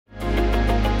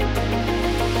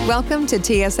Welcome to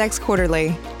TSX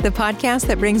Quarterly, the podcast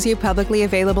that brings you publicly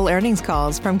available earnings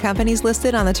calls from companies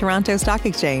listed on the Toronto Stock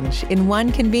Exchange in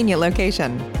one convenient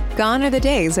location. Gone are the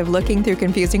days of looking through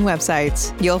confusing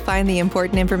websites. You'll find the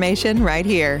important information right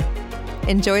here.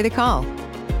 Enjoy the call.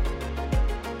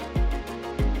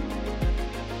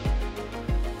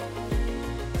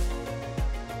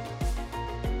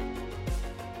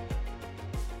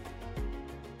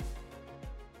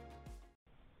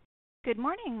 Good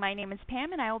morning. My name is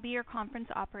Pam, and I will be your conference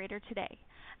operator today.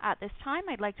 At this time,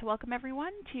 I'd like to welcome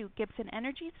everyone to Gibson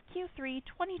Energy's Q3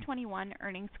 2021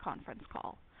 earnings conference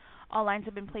call. All lines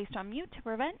have been placed on mute to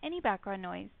prevent any background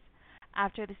noise.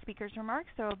 After the speaker's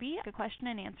remarks, there will be a question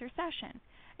and answer session.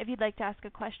 If you'd like to ask a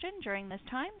question during this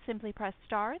time, simply press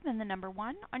star, then the number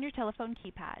 1 on your telephone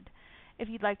keypad. If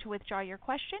you'd like to withdraw your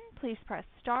question, please press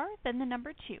star, then the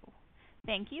number 2.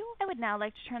 Thank you. I would now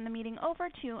like to turn the meeting over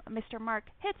to Mr. Mark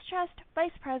Hitchest,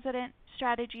 Vice President,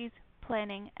 Strategies,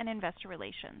 Planning, and Investor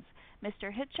Relations.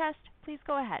 Mr. Hitchest, please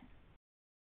go ahead.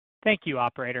 Thank you,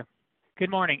 operator. Good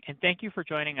morning, and thank you for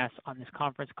joining us on this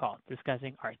conference call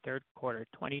discussing our third quarter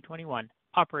 2021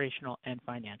 operational and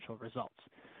financial results.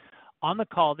 On the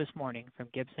call this morning from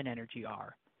Gibson Energy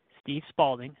are Steve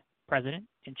Spaulding, President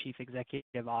and Chief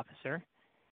Executive Officer,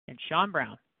 and Sean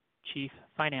Brown, Chief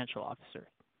Financial Officer.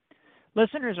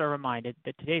 Listeners are reminded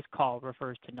that today's call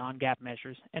refers to non-GAAP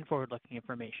measures and forward-looking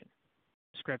information.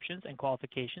 Descriptions and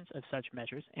qualifications of such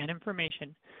measures and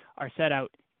information are set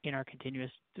out in our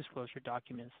continuous disclosure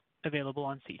documents available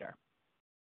on SEDAR.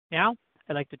 Now,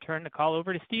 I'd like to turn the call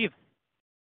over to Steve.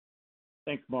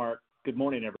 Thanks, Mark. Good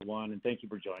morning, everyone, and thank you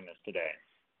for joining us today.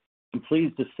 I'm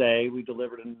pleased to say we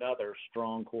delivered another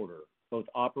strong quarter, both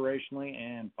operationally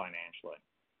and financially.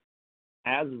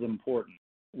 As is important,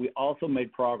 we also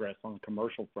made progress on the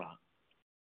commercial front,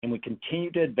 and we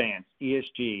continue to advance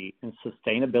ESG and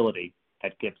sustainability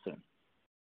at Gibson.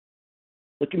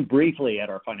 Looking briefly at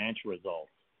our financial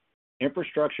results,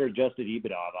 infrastructure adjusted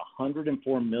EBITDA of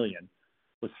 $104 million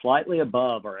was slightly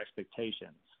above our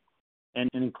expectations and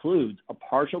includes a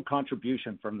partial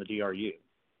contribution from the DRU.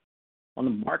 On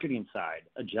the marketing side,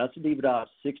 adjusted EBITDA of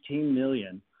 $16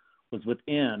 million was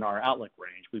within our outlook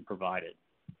range we provided.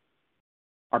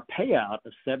 Our payout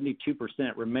of 72%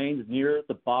 remains near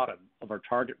the bottom of our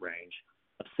target range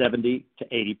of 70 to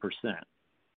 80%.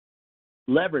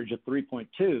 Leverage of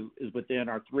 3.2 is within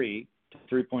our 3 to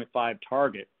 3.5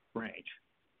 target range.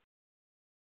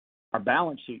 Our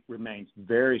balance sheet remains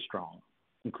very strong,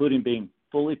 including being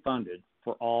fully funded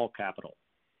for all capital.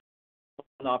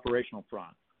 On the operational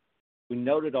front, we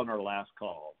noted on our last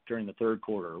call during the third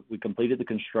quarter, we completed the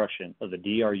construction of the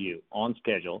DRU on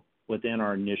schedule within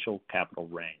our initial capital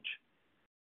range.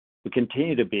 We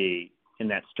continue to be in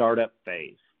that startup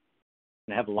phase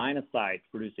and have line of sight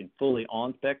producing fully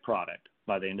on-spec product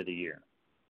by the end of the year.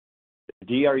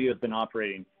 The DRU has been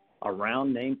operating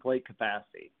around nameplate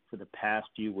capacity for the past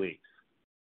few weeks,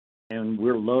 and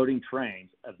we're loading trains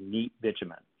of neat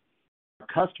bitumen. Our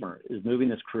customer is moving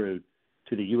this crude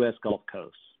to the U.S. Gulf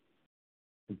Coast.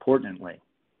 Importantly,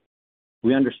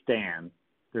 we understand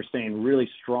they're seeing really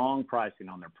strong pricing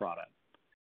on their product,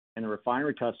 and the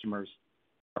refinery customers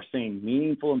are seeing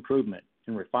meaningful improvement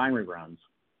in refinery runs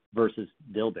versus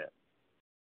dilbit.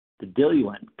 The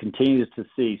diluent continues to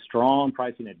see strong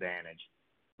pricing advantage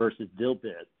versus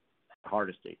dilbit at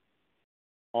Hardisty,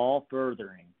 all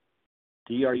furthering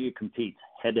DRU competes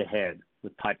head-to-head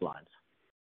with pipelines.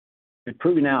 And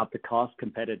proving out the cost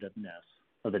competitiveness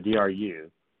of the DRU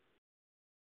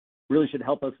really should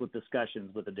help us with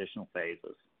discussions with additional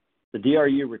phases. The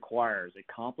DRU requires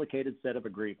a complicated set of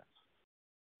agreements.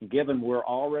 And given we're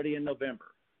already in November,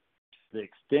 to the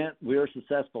extent we are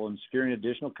successful in securing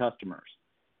additional customers,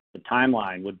 the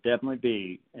timeline would definitely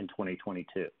be in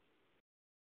 2022.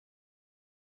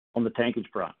 On the tankage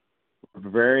front, we're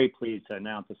very pleased to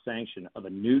announce the sanction of a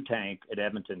new tank at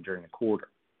Edmonton during the quarter.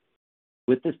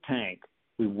 With this tank,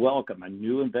 we welcome a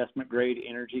new investment-grade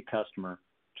energy customer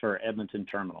to our Edmonton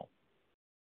terminal.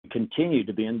 We continue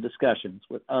to be in discussions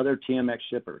with other TMX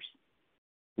shippers.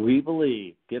 We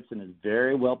believe Gibson is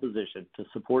very well positioned to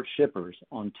support shippers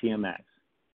on TMX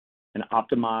and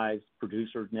optimize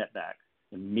producer netbacks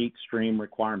and meet stream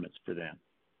requirements for them.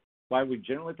 While we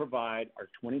generally provide our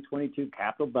 2022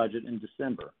 capital budget in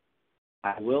December,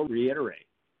 I will reiterate,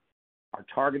 our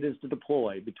target is to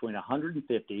deploy between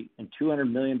 $150 and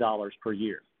 $200 million per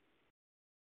year.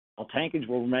 While tankage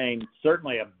will remain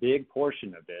certainly a big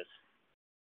portion of this,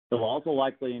 it will also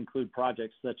likely include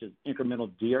projects such as incremental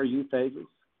DRU phases,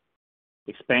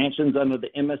 expansions under the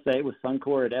MSA with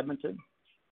Suncor at Edmonton,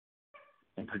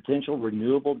 and potential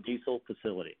renewable diesel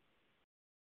facility.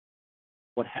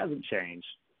 What hasn't changed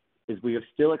is we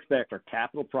still expect our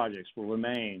capital projects will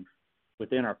remain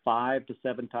within our 5 to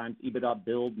 7 times EBITDA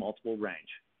build multiple range,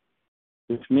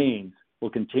 which means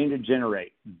we'll continue to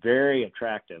generate very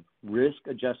attractive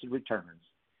risk-adjusted returns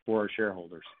for our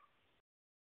shareholders.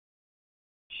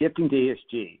 Shifting to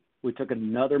ESG, we took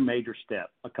another major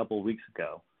step a couple of weeks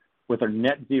ago with our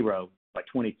net zero by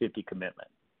 2050 commitment.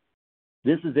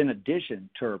 This is in addition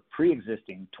to our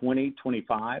pre-existing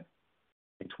 2025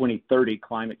 and 2030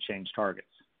 climate change targets,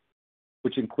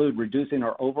 which include reducing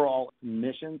our overall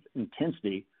emissions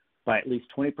intensity by at least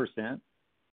 20%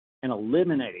 and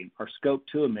eliminating our Scope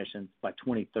 2 emissions by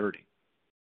 2030.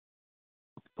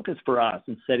 The focus for us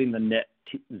in setting the net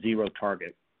zero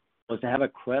target was to have a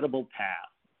credible path.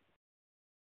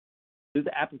 Through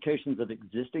the applications of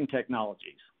existing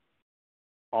technologies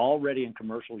already in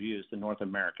commercial use in North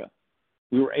America,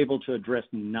 we were able to address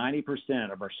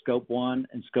 90% of our Scope 1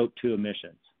 and Scope 2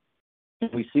 emissions. And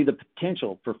we see the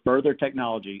potential for further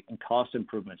technology and cost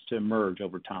improvements to emerge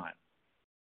over time.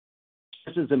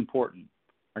 Just as important,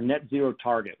 our net zero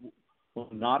target will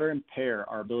not impair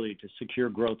our ability to secure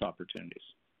growth opportunities.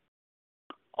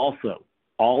 Also,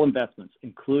 all investments,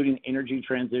 including energy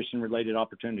transition related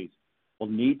opportunities, will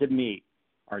need to meet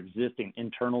our existing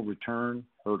internal return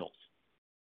hurdles.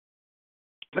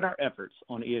 Given our efforts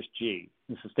on ESG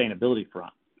and sustainability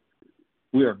front,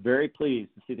 we are very pleased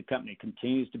to see the company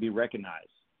continues to be recognized,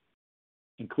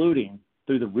 including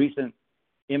through the recent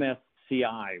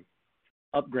MSCI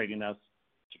upgrading us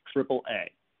to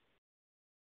AAA.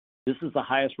 This is the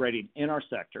highest rating in our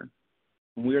sector,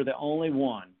 and we are the only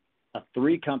one of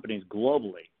 3 companies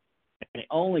globally and the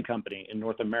only company in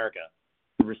North America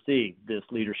to receive this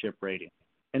leadership rating.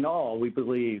 In all, we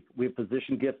believe we have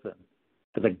positioned Gibson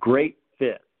as a great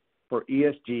fit for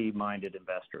ESG-minded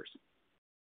investors.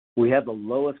 We have the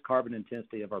lowest carbon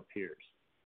intensity of our peers,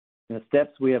 and the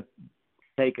steps we have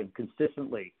taken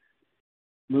consistently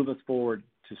move us forward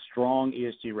to strong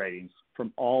ESG ratings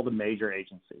from all the major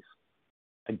agencies.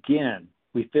 Again,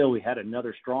 we feel we had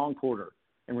another strong quarter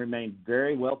and remain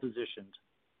very well positioned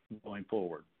going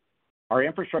forward. Our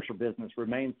infrastructure business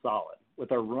remains solid,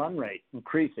 with our run rate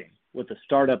increasing with the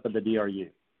startup of the DRU. We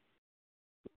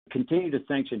continue to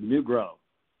sanction new growth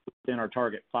within our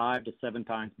target 5 to 7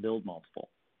 times build multiple,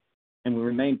 and we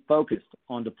remain focused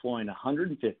on deploying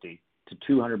 $150 to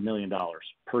 $200 million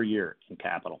per year in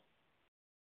capital.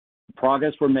 The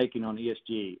progress we're making on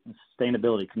ESG and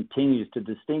sustainability continues to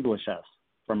distinguish us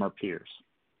from our peers.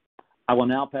 I will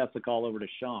now pass the call over to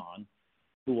Sean,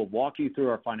 who will walk you through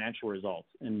our financial results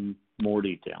in more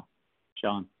detail.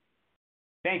 Sean.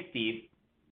 Thanks, Steve.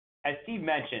 As Steve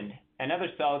mentioned, another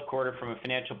solid quarter from a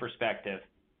financial perspective,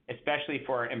 especially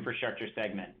for our infrastructure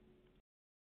segment.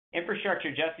 Infrastructure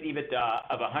adjusted EBITDA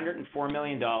of $104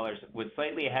 million was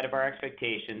slightly ahead of our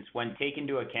expectations when taken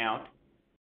into account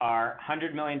our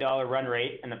 $100 million run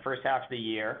rate in the first half of the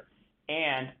year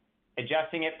and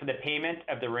adjusting it for the payment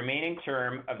of the remaining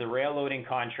term of the rail loading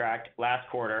contract last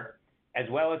quarter, as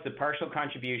well as the partial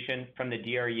contribution from the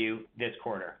DRU this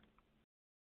quarter.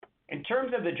 In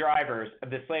terms of the drivers of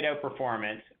the slight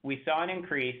outperformance, we saw an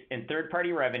increase in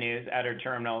third-party revenues at our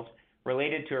terminals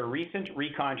related to a recent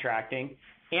recontracting,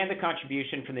 and the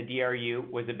contribution from the DRU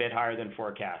was a bit higher than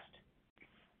forecast.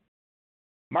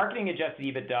 Marketing adjusted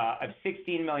EBITDA of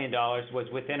 $16 million was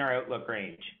within our outlook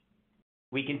range.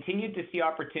 We continued to see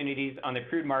opportunities on the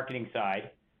crude marketing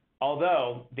side,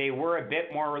 although they were a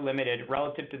bit more limited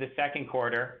relative to the second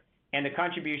quarter, and the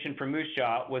contribution from Moose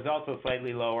Jaw was also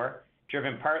slightly lower,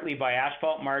 driven partly by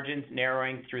asphalt margins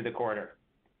narrowing through the quarter.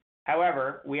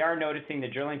 However, we are noticing the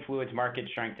drilling fluids market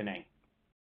strengthening.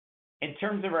 In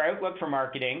terms of our outlook for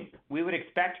marketing, we would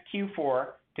expect Q4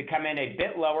 to come in a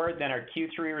bit lower than our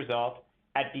Q3 result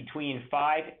at between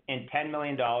 $5 and $10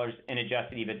 million in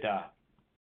adjusted EBITDA.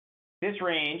 This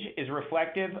range is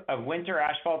reflective of winter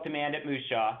asphalt demand at Moose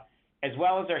Jaw, as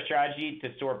well as our strategy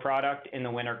to store product in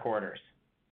the winter quarters.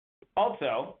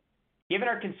 Also, given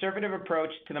our conservative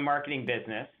approach to the marketing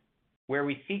business, where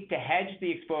we seek to hedge the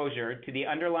exposure to the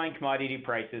underlying commodity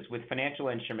prices with financial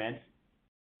instruments,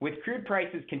 with crude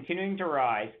prices continuing to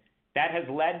rise, that has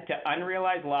led to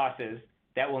unrealized losses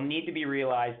that will need to be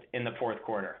realized in the fourth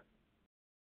quarter.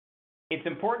 It's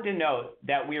important to note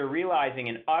that we are realizing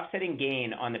an offsetting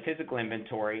gain on the physical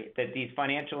inventory that these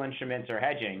financial instruments are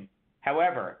hedging.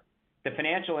 However, the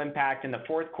financial impact in the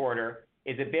fourth quarter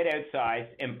is a bit outsized,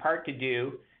 in part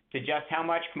due to just how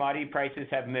much commodity prices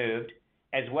have moved,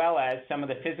 as well as some of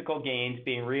the physical gains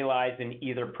being realized in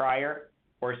either prior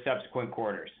or subsequent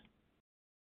quarters.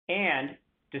 And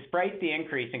despite the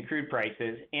increase in crude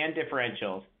prices and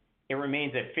differentials, it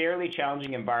remains a fairly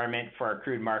challenging environment for our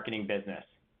crude marketing business.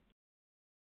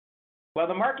 While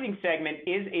the marketing segment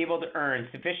is able to earn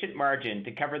sufficient margin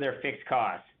to cover their fixed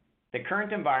costs, the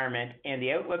current environment and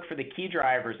the outlook for the key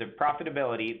drivers of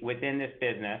profitability within this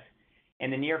business in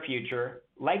the near future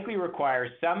likely requires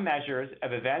some measures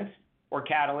of events or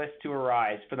catalysts to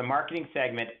arise for the marketing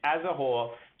segment as a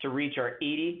whole to reach our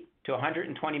 $80 to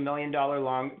 $120 million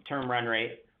long-term run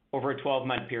rate over a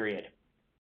 12-month period.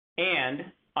 And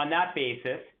on that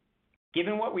basis,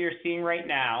 given what we are seeing right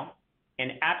now,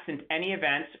 and absent any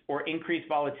events or increased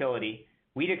volatility,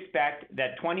 we'd expect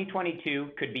that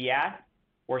 2022 could be at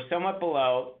or somewhat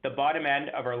below the bottom end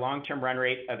of our long-term run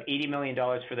rate of $80 million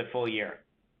for the full year.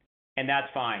 And that's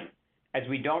fine, as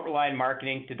we don't rely on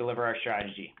marketing to deliver our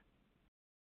strategy.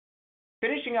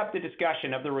 Finishing up the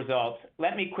discussion of the results,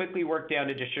 let me quickly work down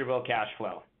to distributable cash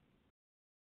flow.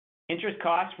 Interest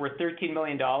costs were $13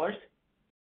 million,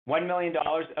 $1 million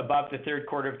above the third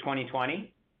quarter of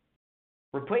 2020.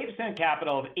 Replacement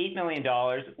capital of $8 million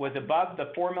was above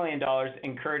the $4 million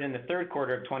incurred in the third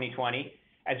quarter of 2020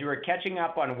 as we were catching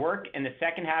up on work in the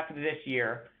second half of this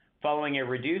year following a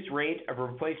reduced rate of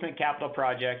replacement capital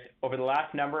projects over the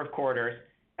last number of quarters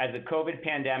as the COVID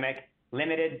pandemic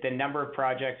limited the number of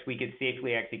projects we could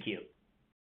safely execute.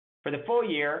 For the full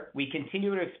year, we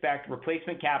continue to expect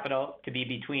replacement capital to be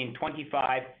between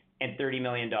 $25 and $30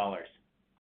 million.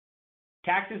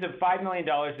 Taxes of $5 million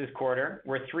this quarter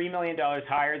were $3 million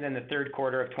higher than the third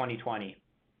quarter of 2020,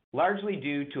 largely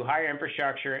due to higher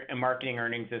infrastructure and marketing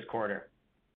earnings this quarter.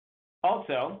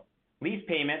 Also, lease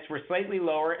payments were slightly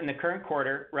lower in the current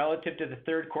quarter relative to the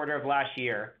third quarter of last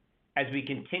year as we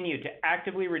continue to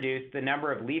actively reduce the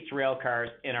number of leased rail cars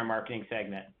in our marketing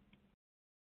segment.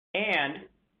 And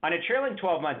on a trailing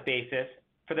 12-month basis,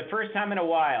 for the first time in a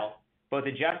while, both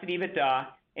adjusted EBITDA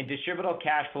and distributable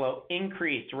cash flow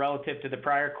increased relative to the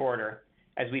prior quarter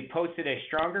as we posted a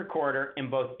stronger quarter in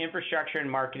both infrastructure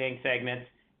and marketing segments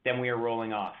than we are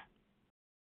rolling off.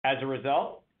 As a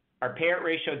result, our payout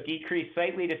ratio decreased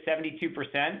slightly to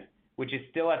 72%, which is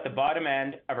still at the bottom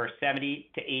end of our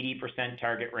 70 to 80%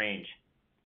 target range.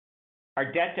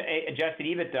 Our debt to adjusted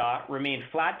EBITDA remained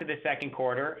flat to the second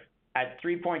quarter at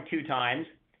 3.2 times,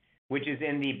 which is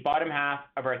in the bottom half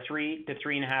of our 3 to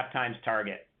 3.5 times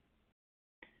target.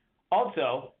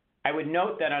 Also, I would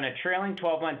note that on a trailing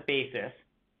 12-month basis,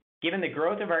 given the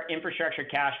growth of our infrastructure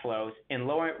cash flows and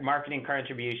lower marketing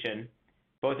contribution,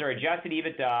 both our adjusted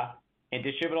EBITDA and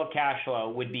distributable cash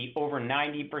flow would be over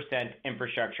 90%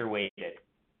 infrastructure weighted.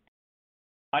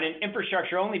 On an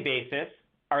infrastructure-only basis,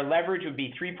 our leverage would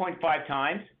be 3.5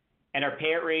 times and our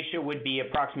payout ratio would be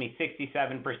approximately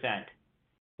 67%,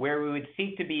 where we would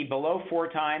seek to be below 4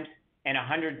 times and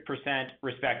 100%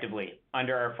 respectively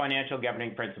under our financial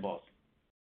governing principles.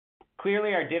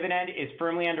 Clearly, our dividend is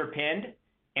firmly underpinned,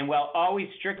 and while always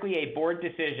strictly a board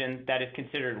decision that is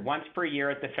considered once per year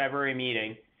at the February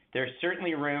meeting, there is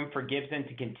certainly room for Gibson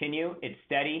to continue its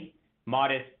steady,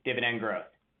 modest dividend growth.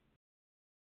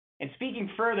 And speaking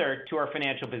further to our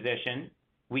financial position,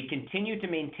 we continue to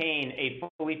maintain a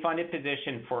fully funded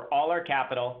position for all our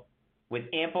capital with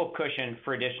ample cushion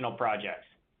for additional projects.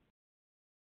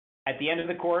 At the end of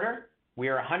the quarter, we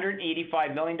are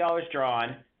 $185 million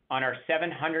drawn on our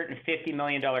 $750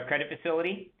 million credit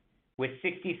facility with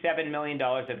 $67 million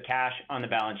of cash on the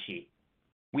balance sheet.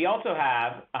 We also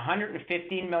have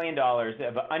 $115 million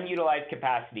of unutilized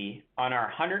capacity on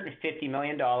our $150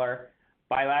 million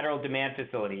bilateral demand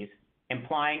facilities,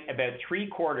 implying about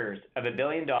 $750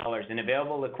 million in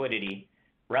available liquidity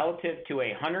relative to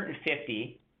a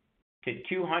 $150 to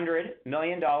 $200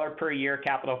 million per year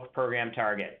capital program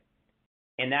target.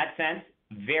 In that sense,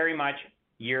 very much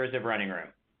years of running room.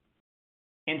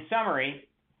 In summary,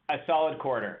 a solid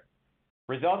quarter.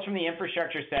 Results from the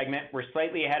infrastructure segment were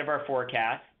slightly ahead of our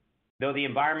forecast, though the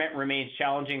environment remains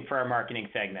challenging for our marketing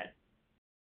segment.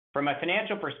 From a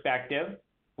financial perspective,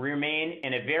 we remain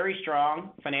in a very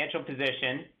strong financial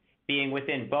position, being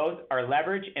within both our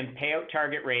leverage and payout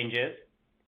target ranges,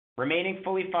 remaining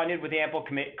fully funded with ample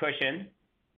cushion,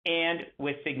 and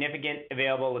with significant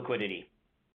available liquidity.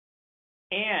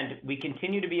 And we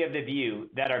continue to be of the view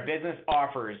that our business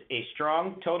offers a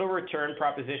strong total return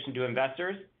proposition to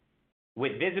investors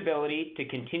with visibility to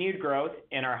continued growth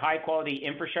in our high-quality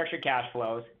infrastructure cash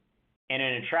flows and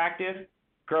an attractive,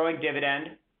 growing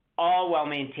dividend, all while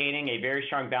maintaining a very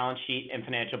strong balance sheet and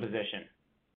financial position.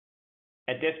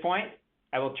 At this point,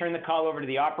 I will turn the call over to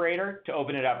the operator to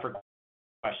open it up for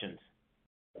questions.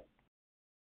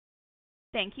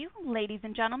 Thank you. Ladies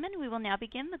and gentlemen, we will now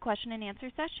begin the question and answer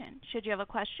session. Should you have a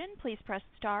question, please press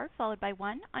star followed by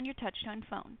 1 on your touch-tone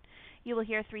phone. You will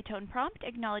hear a 3-tone prompt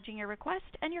acknowledging your request,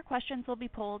 and your questions will be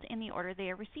polled in the order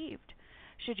they are received.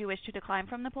 Should you wish to decline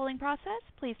from the polling process,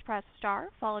 please press star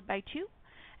followed by 2.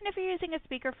 And if you're using a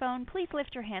speakerphone, please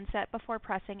lift your handset before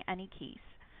pressing any keys.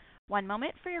 One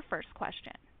moment for your first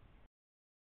question.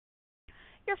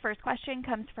 Your first question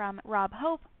comes from Rob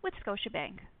Hope with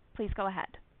Scotiabank. Please go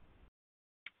ahead.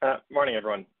 Morning,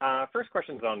 everyone. First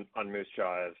question's on Moose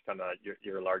Jaw as kind of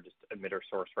your largest emitter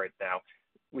source right now.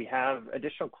 We have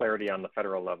additional clarity on the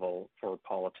federal level for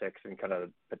politics and kind of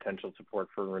potential support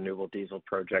for renewable diesel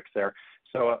projects there.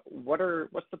 So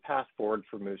what's the path forward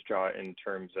for Moose Jaw in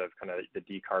terms of kind of the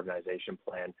decarbonization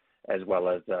plan as well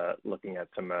as looking at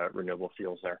some renewable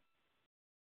fuels there?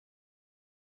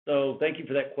 So thank you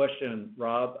for that question,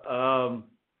 Rob.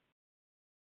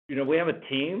 We have a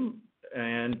team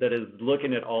and that is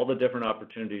looking at all the different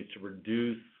opportunities to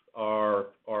reduce our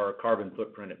carbon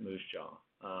footprint at Moose Jaw.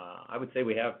 I would say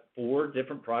we have 4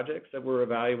 different projects that we're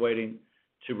evaluating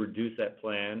to reduce that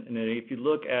plan. And then if you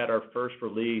look at our first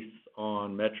release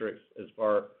on metrics as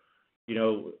far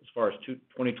as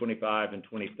 2025 and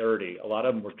 2030, a lot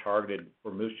of them were targeted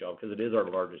for Moose Jaw because it is our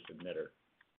largest emitter.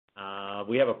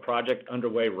 We have a project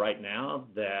underway right now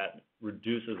that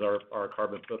reduces our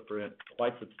carbon footprint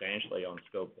quite substantially on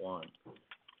Scope 1.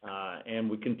 And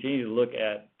we continue to look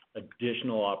at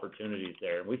additional opportunities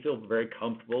there. And we feel very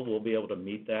comfortable we'll be able to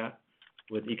meet that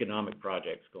with economic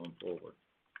projects going forward.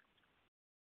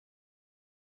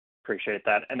 Appreciate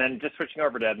that. And then just switching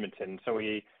over to Edmonton. So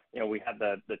we had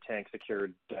the tank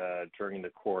secured during the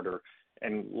quarter,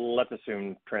 and let's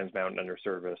assume Trans Mountain under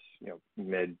service,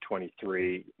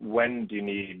 mid-23. When do you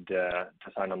need to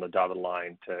sign on the dotted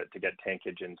line to get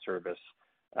tankage in service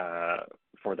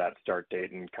for that start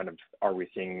date? And kind of are we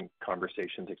seeing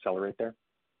conversations accelerate there?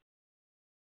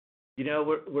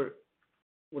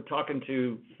 We're talking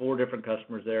to 4 different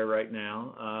customers there right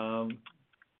now.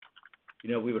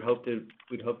 We'd hope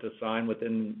to sign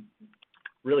within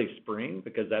really spring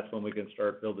because that's when we can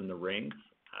start building the rings.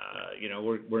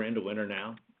 We're into winter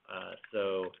now,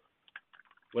 so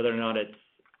whether or not it's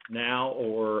now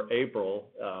or April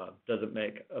doesn't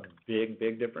make a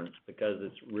big difference because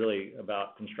it's really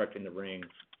about constructing the rings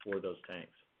for those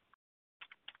tanks.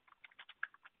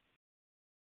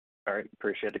 All right,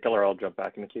 appreciate the color. I'll jump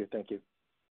back in the queue. Thank you.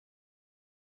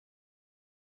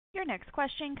 Your next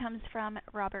question comes from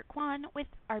Robert Kwan with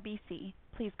RBC.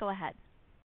 Please go ahead.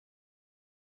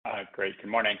 Great.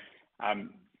 Good morning.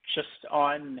 Just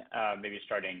on maybe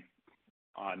starting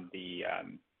on the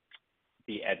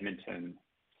Edmonton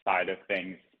side of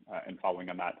things and following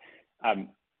on that,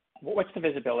 what's the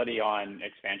visibility on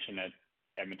expansion at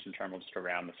Edmonton Terminal just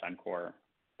around the Suncor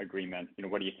agreement?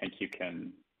 What do you think you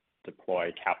can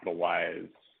deploy capital-wise,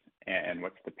 and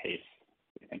what's the pace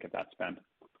you think of that spend?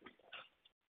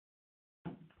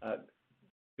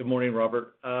 Good morning,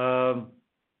 Robert.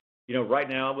 Right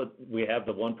now we have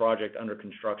the one project under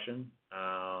construction.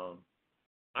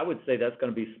 I would say that's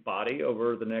going to be spotty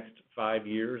over the next 5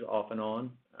 years, off and on.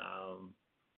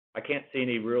 I can't see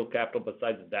any real capital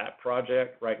besides that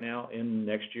project right now in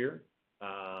next year.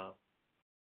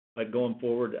 But going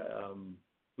forward,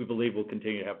 we believe we'll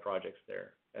continue to have projects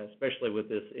there, especially with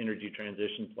this energy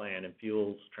transition plan and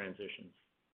fuels transitions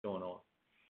going on.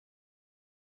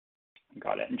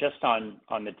 Got it. And just on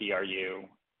the DRU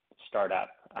startup,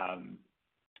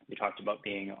 you talked about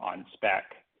being on spec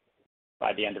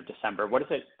by the end of December. What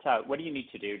do you need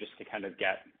to do just to kind of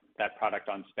get that product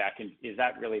on spec? And is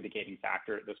that really the gating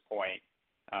factor at this point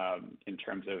in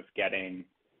terms of getting,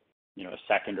 a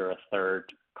second or a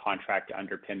third contract to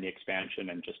underpin the expansion,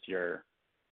 and just your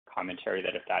commentary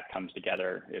that if that comes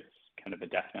together, it's kind of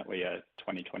definitely a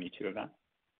 2022 event?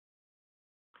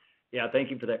 Yeah,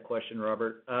 thank you for that question,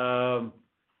 Robert.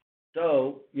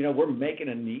 So, we're making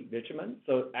a neat bitumen.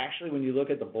 So actually, when you look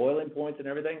at the boiling points and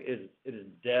everything, it is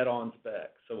dead on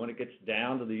spec. So when it gets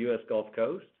down to the U.S. Gulf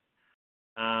Coast,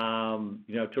 to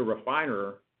a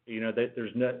refiner,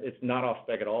 it's not off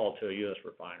spec at all to a U.S.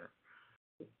 refiner.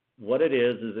 What it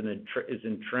is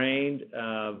entrained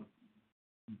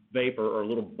vapor or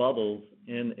little bubbles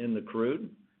in the crude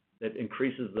that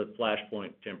increases the flash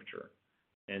point temperature.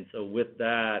 And so with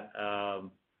that,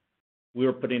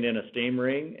 we're putting in a steam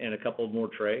ring and a couple more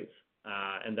trays,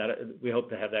 and that we hope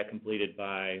to have that completed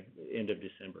by the end of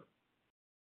December.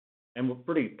 And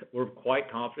we're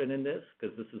quite confident in this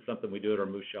because this is something we do at our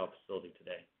Moose Jaw facility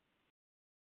today.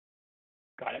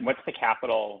 Got it. What's the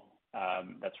capital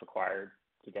that's required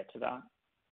to get to that?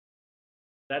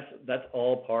 That's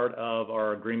all part of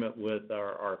our agreement with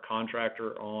our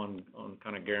contractor on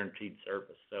kind of guaranteed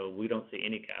service. So we don't see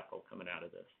any capital coming out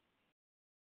of this.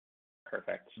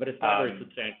 Perfect. But it's not very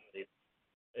substantial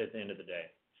at the end of the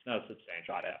day. It's not a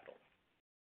substantial capital.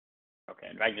 Okay,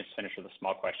 and if I can just finish with a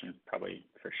small question, probably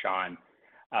for Sean.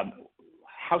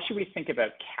 How should we think about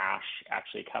cash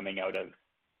actually coming out of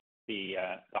the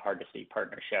Hardisty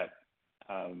partnership,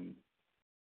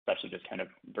 especially just kind of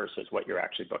versus what you're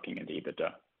actually booking in the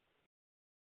EBITDA?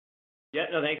 Yeah,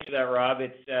 no, thanks for that, Rob.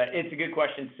 It's a good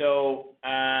question. So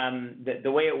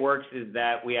the way it works is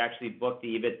that we actually book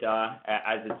the EBITDA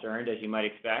as it's earned, as you might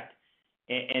expect,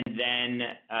 and then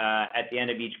at the end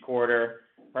of each quarter,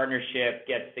 partnership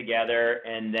gets together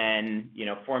and then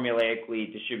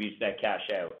formulaically distributes that cash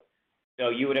out. So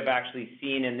you would have actually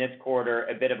seen in this quarter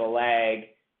a bit of a lag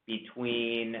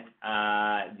between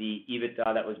the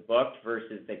EBITDA that was booked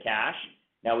versus the cash.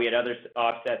 Now, we had other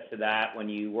offsets to that when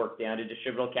you work down to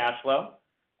distributable cash flow,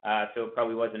 so it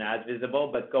probably wasn't as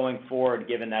visible. But going forward,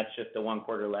 given that's just a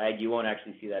one-quarter lag, you won't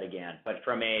actually see that again. But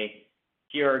from a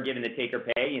pure given the take or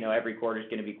pay, every quarter is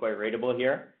going to be quite ratable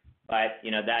here. But,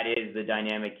 that is the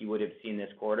dynamic you would have seen this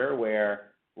quarter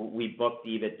where we booked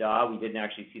the EBITDA. We didn't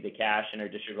actually see the cash in our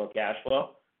distributable cash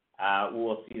flow.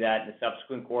 We'll see that in the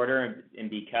subsequent quarter, and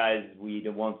because we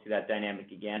won't see that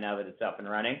dynamic again now that it's up and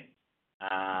running.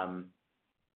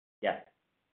 Yeah.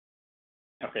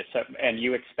 Okay, so, and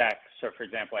you expect, so for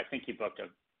example, I think you booked a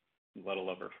little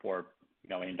over $4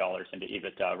 million into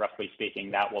EBITDA. Roughly speaking,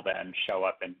 that will then show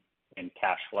up in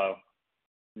cash flow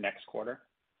next quarter?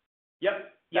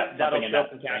 Yep, that'll show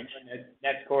up in cash flow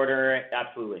next quarter,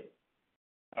 absolutely.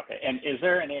 Okay, and is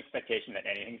there any expectation that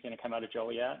anything's going to come out of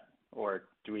Joliet, or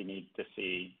do we need to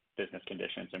see business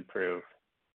conditions improve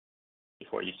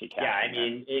before you see cash? Yeah, I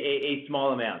mean, a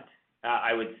small amount,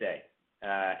 I would say,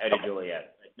 out of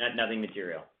Joliet. Nothing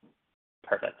material.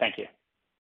 Perfect. Thank you.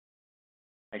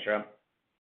 Thanks, Rob.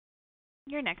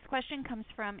 Your next question comes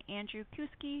from Andrew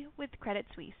Kuske with Credit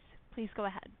Suisse. Please go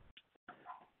ahead.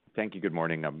 Thank you. Good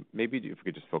morning. Maybe if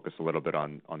we could just focus a little bit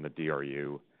on the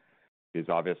DRU, because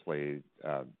obviously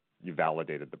you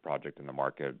validated the project in the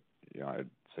market. I'd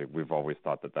say we've always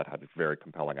thought that had very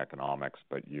compelling economics,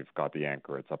 but you've got the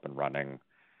anchor, it's up and running.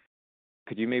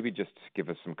 Could you maybe just give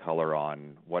us some color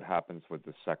on what happens with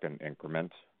the second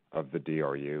increment of the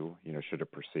DRU? Should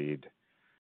it proceed?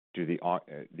 Do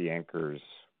the anchor's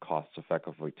costs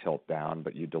effectively tilt down,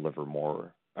 but you deliver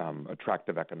more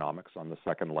attractive economics on the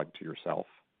second leg to yourself?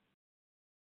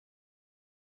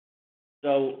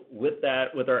 So with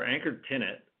our anchor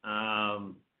tenant,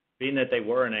 being that they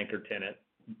were an anchor tenant,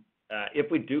 if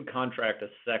we do contract a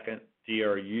second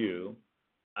DRU,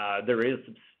 there is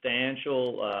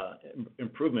substantial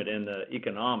improvement in the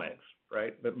economics,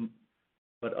 right?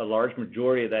 But a large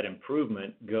majority of that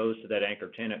improvement goes to that anchor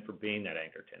tenant for being that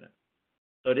anchor tenant.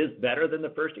 So it is better than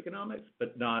the first economics,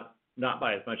 but not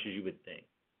by as much as you would think.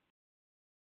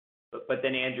 But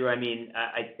then, Andrew, I mean,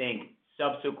 I think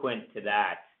subsequent to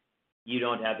that, you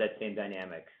don't have that same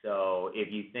dynamic. So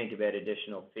if you think about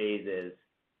additional phases,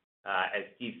 as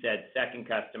Steve said, second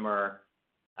customer,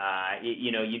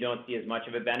 you don't see as much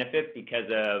of a benefit because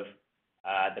of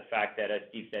the fact that, as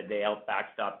Steve said, they help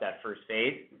backstop that first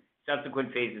phase.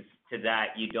 Subsequent phases to that,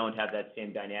 you don't have that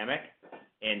same dynamic.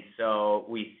 And so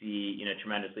we see,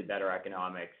 tremendously better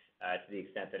economics to the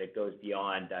extent that it goes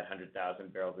beyond that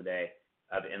 100,000 barrels a day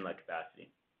of inlet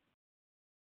capacity.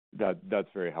 That's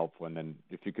very helpful. And then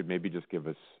if you could maybe just give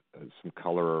us some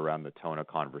color around the tone of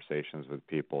conversations with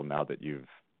people now that you've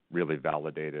really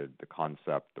validated the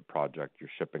concept, the project, you're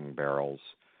shipping barrels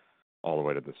all the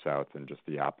way to the south, and just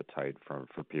the appetite for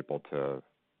people to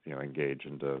engage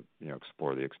and to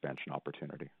explore the expansion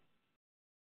opportunity.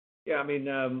 Yeah, I mean,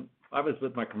 I was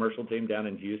with my commercial team down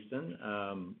in Houston,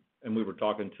 and we were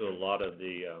talking to a lot of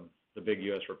the big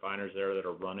U.S. refiners there that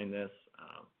are running this.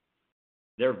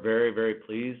 They're very, very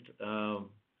pleased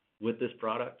with this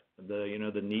product.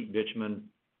 The neat bitumen,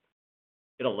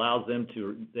 it allows them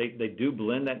to. They do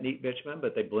blend that neat bitumen,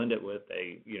 but they blend it with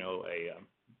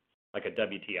like a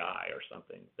WTI or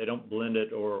something. They don't blend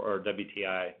it or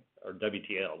WTI or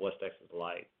WTL, West Texas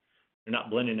Light. They're not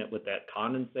blending it with that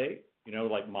condensate,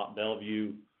 like Mont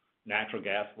Belvieu natural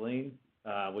gasoline,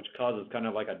 which causes kind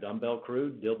of like a dumbbell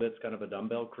crude. Dilbit's kind of a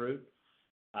dumbbell crude,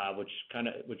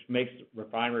 which makes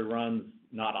refinery runs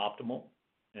not optimal.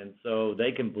 And so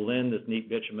they can blend this neat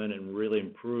bitumen and really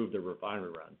improve their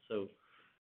refinery runs. So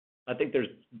I think there's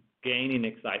gaining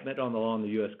excitement along the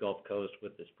U.S. Gulf Coast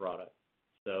with this product.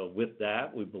 So with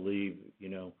that, we believe,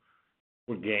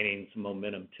 we're gaining some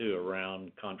momentum too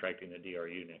around contracting the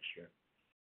DRU next year.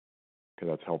 Okay,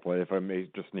 that's helpful. If I may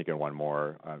just sneak in one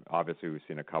more, obviously we've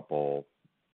seen a couple,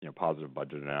 positive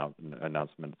budget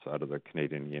announcements out of the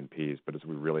Canadian E&Ps, but as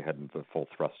we really head into the full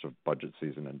thrust of budget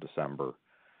season in December,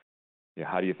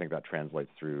 how do you think that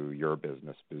translates through your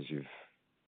business? Because you've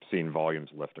seen volumes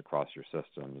lift across your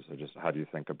systems. So just how do you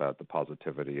think about the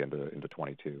positivity into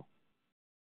 22?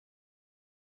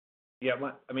 Yeah,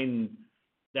 I mean,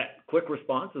 that quick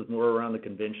response is more around the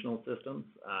conventional systems,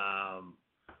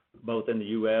 both in the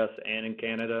U.S. and in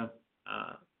Canada.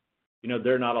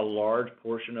 They're not a large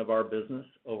portion of our business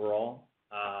overall.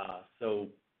 So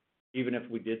even if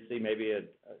we did see maybe a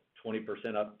 20%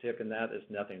 uptick in that, it's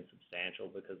nothing substantial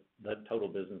because the total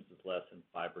business is less than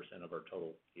 5% of our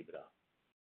total EBITDA.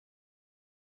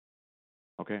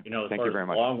 Okay. As Thank far you very as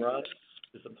much.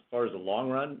 as far as the long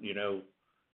run,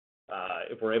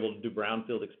 if we're able to do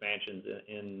brownfield expansions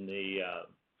in the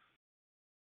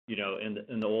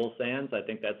in the oil sands, I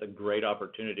think that's a great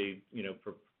opportunity,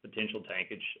 for potential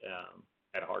tankage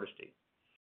at Hardisty.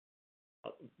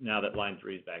 Now that Line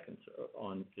 3 is back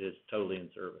is totally in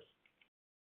service.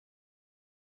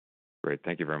 Great.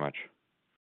 Thank you very much.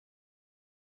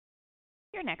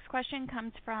 Your next question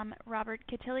comes from Robert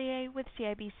Catellier with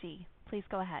CIBC. Please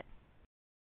go ahead.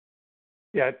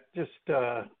 Yeah, just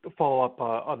to follow up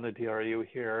on the DRU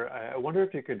here. I wonder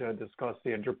if you could discuss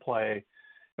the interplay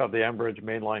of the Enbridge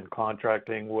mainline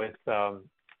contracting with the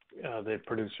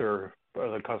producer or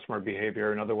the customer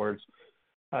behavior. In other words,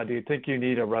 do you think you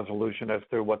need a resolution as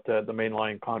to what the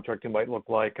mainline contracting might look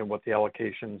like and what the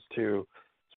allocations to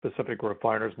specific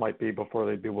refiners might be before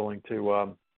they'd be willing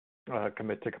to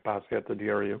commit to capacity at the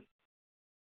DRU?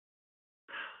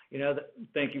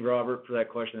 Thank you, Robert, for that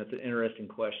question. That's an interesting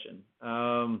question.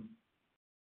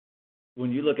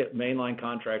 When you look at mainline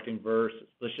contracting versus,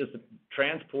 let's just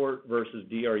transport versus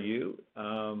DRU,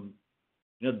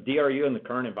 DRU in the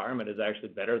current environment is actually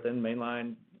better than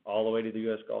mainline all the way to the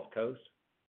U.S. Gulf Coast.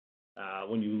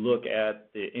 When you look at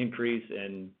the increase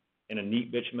in a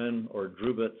neat bitumen or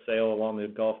drubit sale along the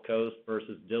Gulf Coast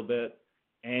versus dilbit,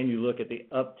 and you look at the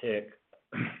uptick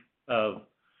of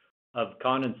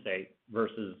condensate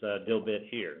versus dilbit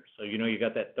here. So, you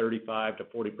got that 35 to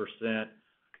 40%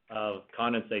 of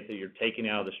condensate that you're taking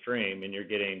out of the stream, and you're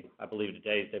getting, I believe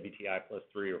today's WTI plus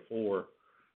 3 or 4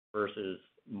 versus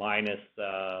minus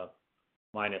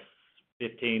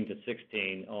 15 to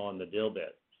 16 on the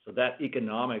dilbit. So that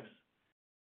economics,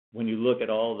 when you look at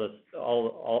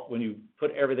when you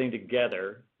put everything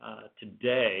together,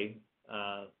 today,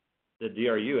 the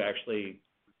DRU actually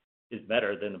is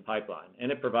better than the pipeline,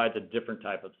 and it provides a different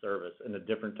type of service and a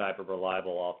different type of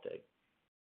reliable offtake.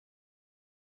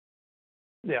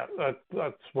 Yeah,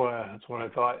 that's what I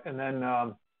thought. And then,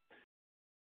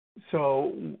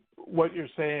 so what you're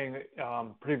saying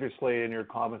previously in your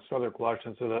comments to other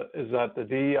questions is that the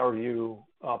DRU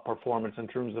performance in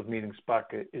terms of meeting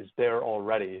spec is there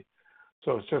already.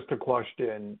 So it's just a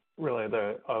question, really,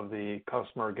 of the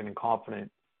customer getting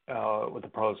confident with the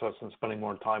process and spending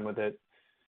more time with it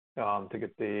to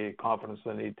get the confidence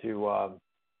they need to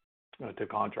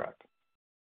contract.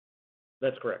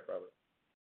 That's correct, Robert.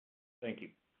 Thank you.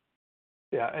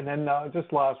 Yeah, and then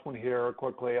just last one here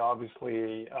quickly.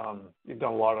 Obviously, you've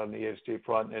done a lot on the ESG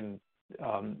front and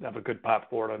have a good path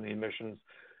forward on the emissions.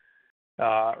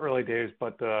 Early days,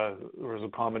 but there was a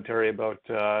commentary about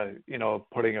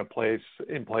putting in place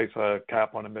a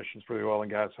cap on emissions for the oil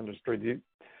and gas industry.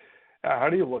 How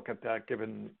do you look at that,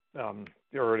 given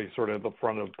you're already sort of the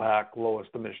front of the pack, lowest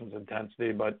emissions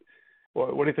intensity? But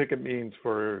what do you think it means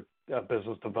for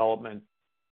business development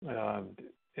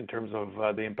in terms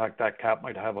of the impact that cap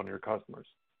might have on your customers?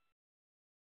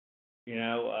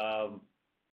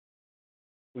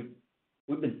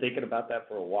 We've been thinking about that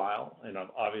for a while, and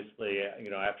obviously,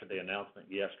 after the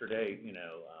announcement yesterday,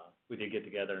 we did get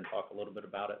together and talk a little bit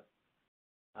about it.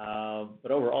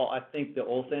 But overall, I think the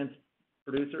oil sands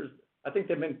producers, I think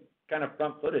they've been kind of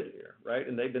front-footed here, right?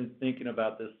 And they've been thinking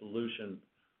about this solution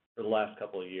for the last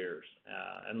couple of years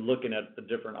and looking at the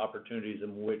different opportunities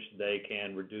in which they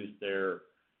can reduce their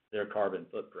carbon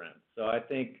footprint. So I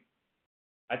think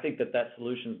that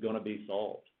solution is going to be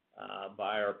solved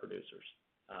by our producers,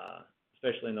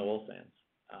 especially in the oil sands.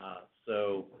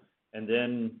 And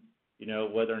then,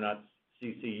 whether or not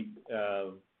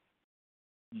CCS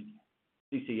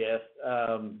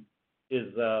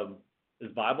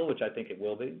is viable, which I think it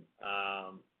will be.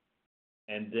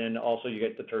 And then also you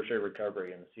get the tertiary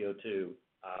recovery and the CO2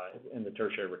 in the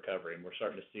tertiary recovery, and we're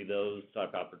starting to see those type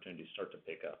of opportunities start to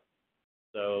pick up.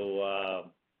 So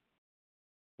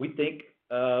we think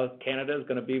Canada is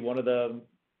going to be one of the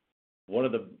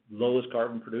lowest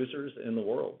carbon producers in the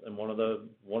world, and one of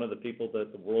the people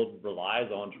that the world relies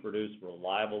on to produce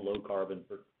reliable low carbon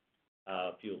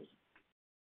fuels.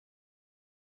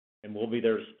 And we'll be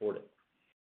there to support it.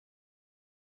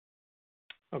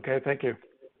 Okay, thank you.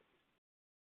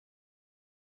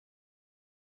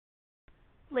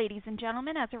 Ladies and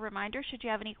gentlemen, as a reminder, should you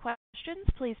have any questions,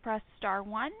 please press star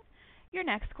one. Your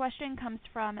next question comes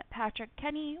from Patrick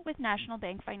Kenny with National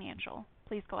Bank Financial.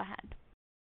 Please go ahead.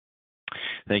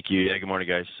 Thank you. Yeah, good morning,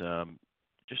 guys.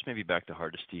 Just maybe back to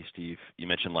Hardisty, Steve. You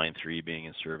mentioned Line 3 being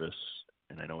in service,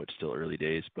 and I know it's still early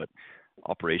days, but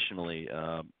operationally,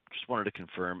 just wanted to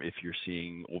confirm if you're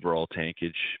seeing overall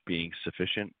tankage being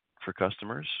sufficient for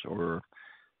customers, or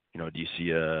do you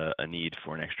see a need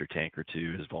for an extra tank or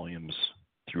two as volumes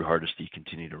through Hardisty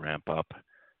continue to ramp up,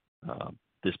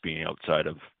 this being outside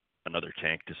of another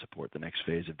tank to support the next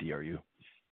phase of DRU?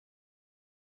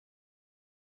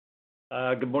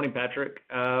 Good morning, Patrick.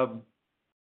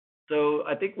 So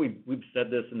I think we've said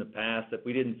this in the past that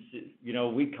we didn't see,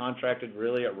 we contracted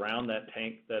really around that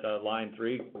tank, that Line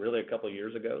 3, really a couple of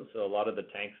years ago. So a lot of the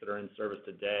tanks that are in service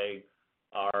today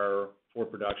are for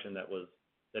production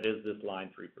that is this Line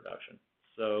 3 production.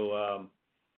 So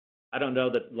I don't know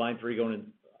that Line 3 going in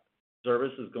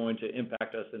service is going to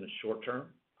impact us in the short term.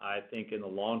 I think in the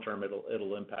long term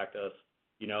it'll impact us,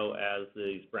 as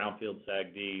these brownfield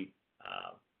SAGD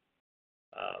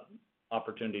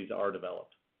opportunities are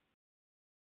developed.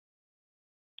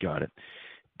 Got it.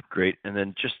 Great. And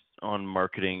then just on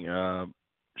marketing,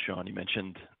 Sean, you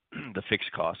mentioned the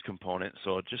fixed cost component.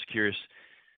 So just curious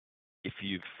if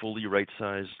you've fully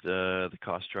right-sized the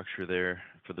cost structure there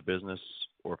for the business,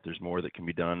 or if there's more that can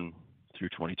be done through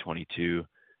 2022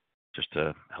 just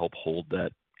to help hold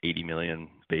that 80 million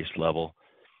base level.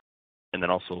 And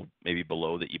then also maybe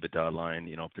below the EBITDA line,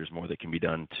 if there's more that can be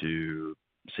done to,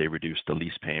 say, reduce the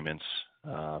lease payments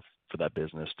for that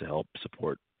business to help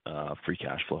support free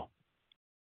cash flow.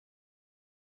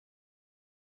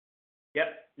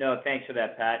 Yep. No, thanks for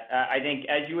that, Pat. I think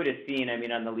as you would have seen,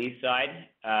 on the lease side,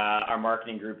 our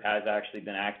marketing group has actually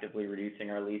been actively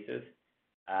reducing our leases.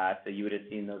 So you would have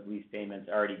seen those lease payments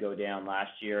already go down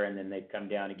last year, and then they've come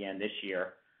down again this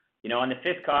year. On the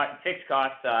fixed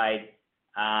cost side,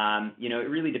 it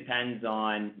really depends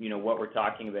on, what we're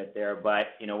talking about there. But,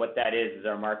 what that is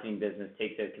our marketing business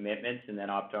takes those commitments and then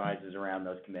optimizes around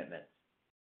those commitments.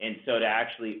 And so to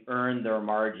actually earn their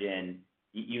margin,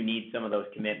 you need some of those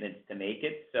commitments to make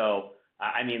it. So,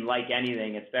 like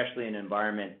anything, especially in an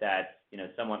environment that's,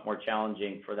 somewhat more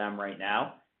challenging for them right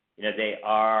now, they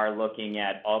are looking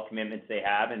at all commitments they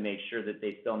have and make sure that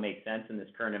they still make sense in this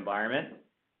current environment.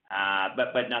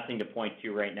 But nothing to point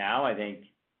to right now. I think,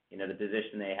 the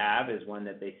position they have is one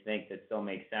that they think that still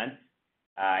makes sense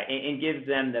and gives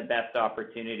them the best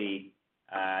opportunity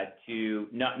to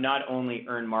not only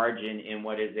earn margin in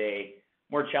what is a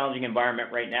more challenging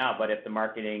environment right now, but if the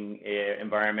marketing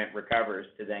environment recovers,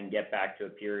 to then get back to a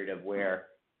period of where,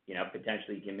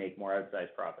 potentially you can make more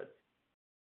outsized profits.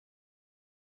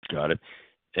 Got it.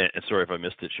 And sorry if I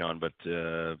missed it, Sean, but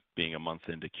being a month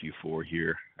into Q4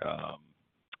 here,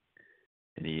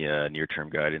 any near-term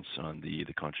guidance on the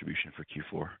contribution for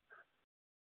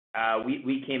Q4?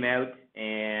 We came out,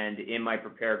 and in my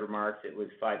prepared remarks, it was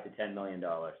 $5 to $10 million.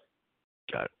 Got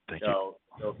it. Thank you.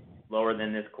 So lower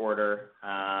than this quarter.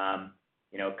 A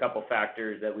couple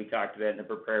factors that we talked about in the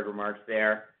prepared remarks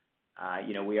there.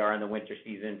 We are in the winter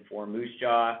season for Moose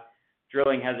Jaw.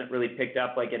 Drilling hasn't really picked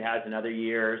up like it has in other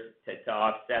years to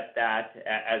offset that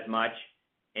as much.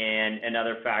 And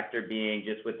another factor being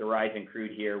just with the rise in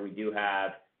crude here, we do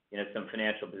have, some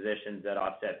financial positions that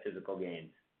offset physical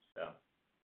gains. So.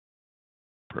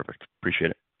 Perfect.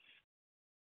 Appreciate it.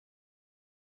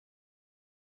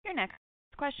 Your next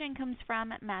question comes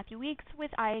from Matthew Weeks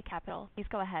with iA Capital. Please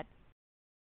go ahead.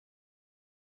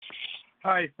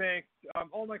 Hi, thanks.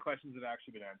 All my questions have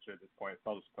actually been answered at this point,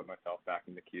 so I'll just put myself back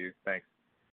in the queue. Thanks.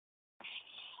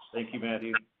 Thank you,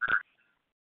 Matthew.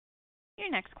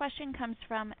 Your next question comes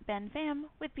from Ben Pham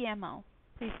with BMO.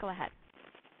 Please go ahead.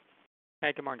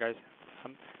 Hey, good morning, guys.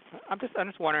 I'm just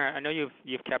wondering. I know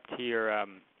you've kept to your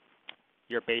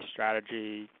base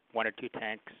strategy, 1 or 2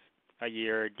 tanks a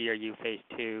year, DRU phase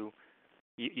 2.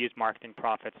 Use marketing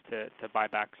profits to buy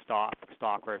back stock,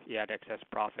 or if you had excess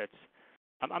profits.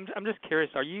 I'm just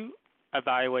curious. Are you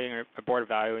evaluating or board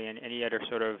evaluating any other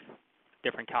sort of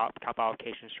different capital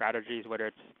allocation strategies, whether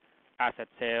it's asset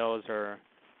sales or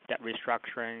debt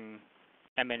restructuring,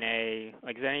 M&A?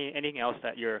 Like, is there anything else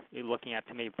that you're looking at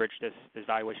to maybe bridge this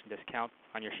valuation discount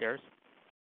on your shares?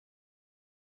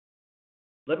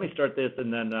 Let me start this,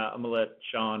 and then I'm going to let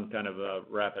Sean kind of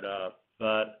wrap it up.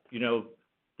 But,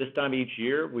 this time each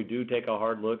year, we do take a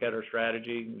hard look at our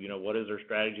strategy. What is our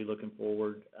strategy looking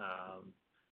forward?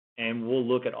 And we'll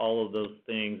look at all of those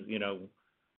things,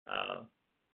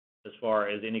 as far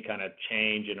as any kind of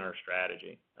change in our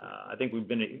strategy. I think we've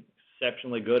been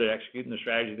exceptionally good at executing the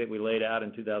strategy that we laid out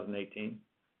in 2018.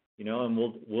 and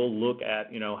we'll look at,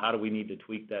 how do we need to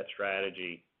tweak that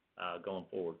strategy going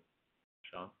forward.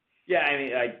 Sean? Yeah,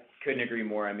 I couldn't agree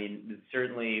more.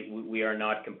 Certainly we are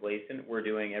not complacent. We're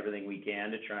doing everything we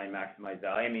can to try and maximize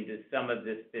value. Just some of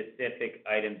the specific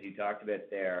items you talked about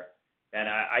there, and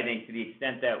I think to the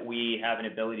extent that we have an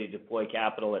ability to deploy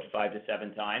capital at 5 to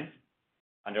 7 times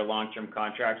under long-term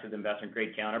contracts with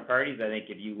investment-grade counterparties, I think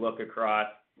if you look across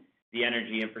the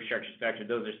energy infrastructure spectrum,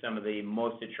 those are some of the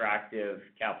most attractive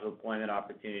capital deployment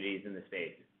opportunities in the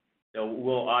space. So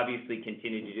we'll obviously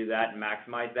continue to do that and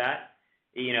maximize that.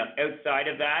 Outside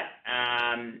of that,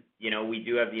 we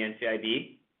do have the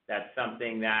NCIB. That's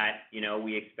something that,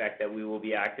 we expect that we will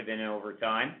be active in over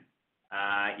time.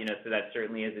 So that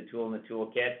certainly is a tool in the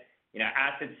toolkit.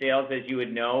 Asset sales, as you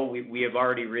would know, we have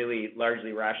already really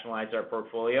largely rationalized our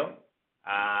portfolio.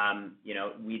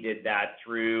 We did that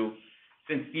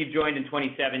since Steve joined in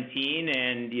 2017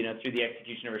 and, through the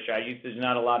execution of our strategies. There's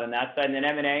not a lot on that side. And then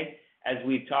M&A, as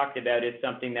we've talked about, is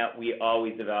something that we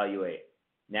always evaluate.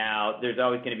 Now, there's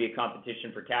always going to be a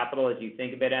competition for capital as you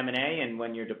think about M&A, and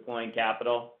when you're deploying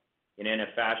capital in a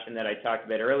fashion that I talked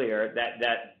about earlier,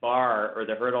 that bar or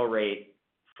the hurdle rate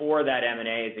for that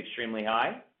M&A is extremely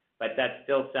high, but that's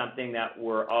still something that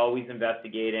we're always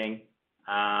investigating.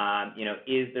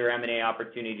 Is there M&A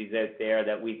opportunities out there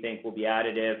that we think will be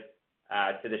additive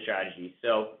to the strategy?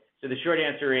 So the short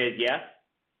answer is yes,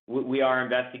 we are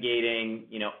investigating,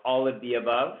 all of the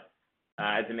above.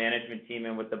 As a management team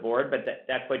and with the board, but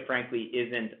that quite frankly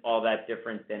isn't all that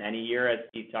different than any year, as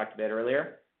Steve talked about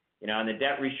earlier. On the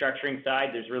debt restructuring side,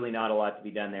 there's really not a lot to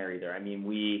be done there either.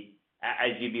 We,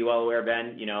 as you'd be well aware,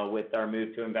 Ben, with our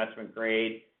move to investment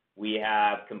grade, we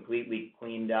have completely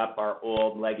cleaned up our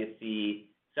old legacy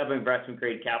sub-investment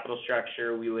grade capital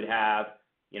structure. We would have,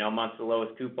 amongst the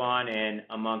lowest coupon and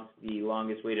amongst the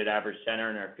longest weighted average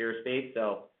tenor in our peer space.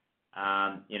 So,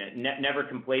 never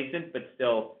complacent, but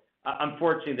still,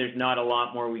 unfortunately, there's not a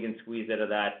lot more we can squeeze out of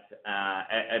that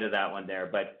one there.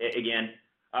 But again,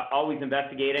 always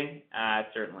investigating,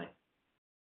 certainly.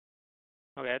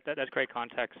 Okay, that's great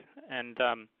context. And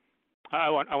I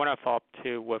want to follow up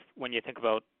too with when you think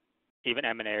about even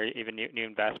M&A or even new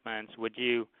investments, would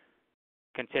you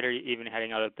consider even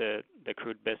heading out of the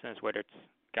crude business, whether it's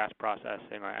gas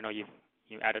processing, or I know you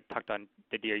talked on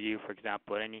the DRU, for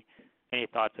example. Any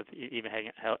thoughts of even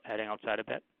heading outside of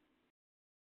it?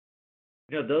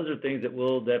 Those are things that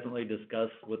we'll definitely discuss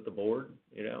with the board,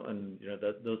 and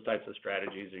those types of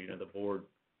strategies are, the board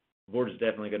is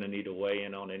definitely going to need to weigh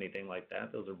in on anything like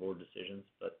that. Those are board decisions,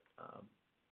 but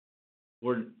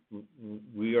we're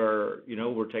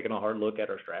taking a hard look at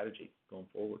our strategy going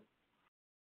forward.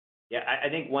 Yeah, I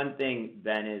think one thing,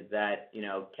 Ben, is that,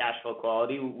 cash flow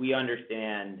quality, we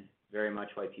understand very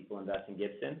much why people invest in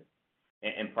Gibson,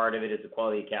 and part of it is the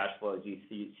quality of cash flow as you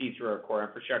see through our core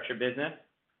infrastructure business.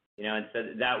 And so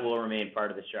that will remain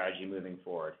part of the strategy moving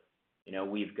forward.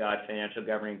 We've got financial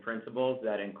governing principles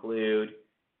that include,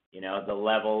 the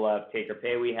level of take or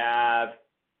pay we have,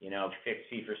 fixed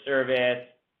fee for service,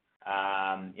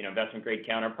 investment grade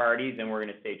counterparties, and we're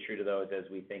going to stay true to those as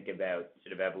we think about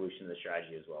sort of evolution of the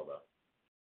strategy as well, though.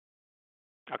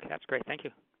 Okay, that's great. Thank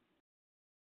you.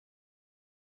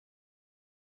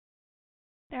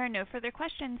 There are no further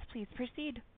questions. Please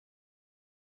proceed.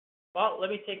 Well, let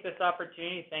me take this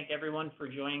opportunity to thank everyone for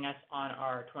joining us on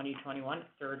our 2021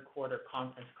 third quarter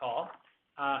conference call.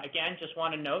 Again, just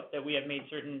want to note that we have made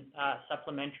certain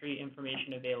supplementary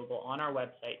information available on our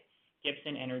website,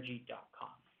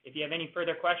 gibsonenergy.com. If you have any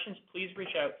further questions, please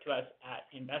reach out to us at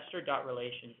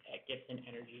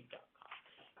investor.relations@gibsonenergy.com.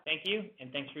 Thank you,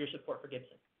 and thanks for your support for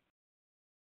Gibson.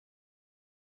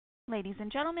 Ladies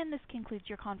and gentlemen, this concludes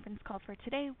your conference call for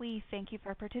today. We thank you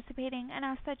for participating and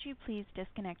ask that you please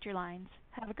disconnect your lines.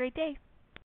 Have a great day.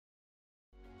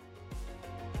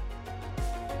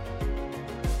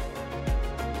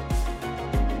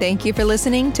 Thank you for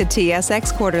listening to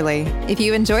TSX Quarterly. If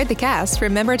you enjoyed the cast,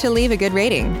 remember to leave a good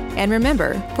rating. And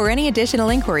remember, for any additional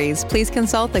inquiries, please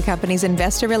consult the company's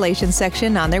investor relations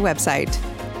section on their website.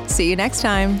 See you next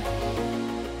time.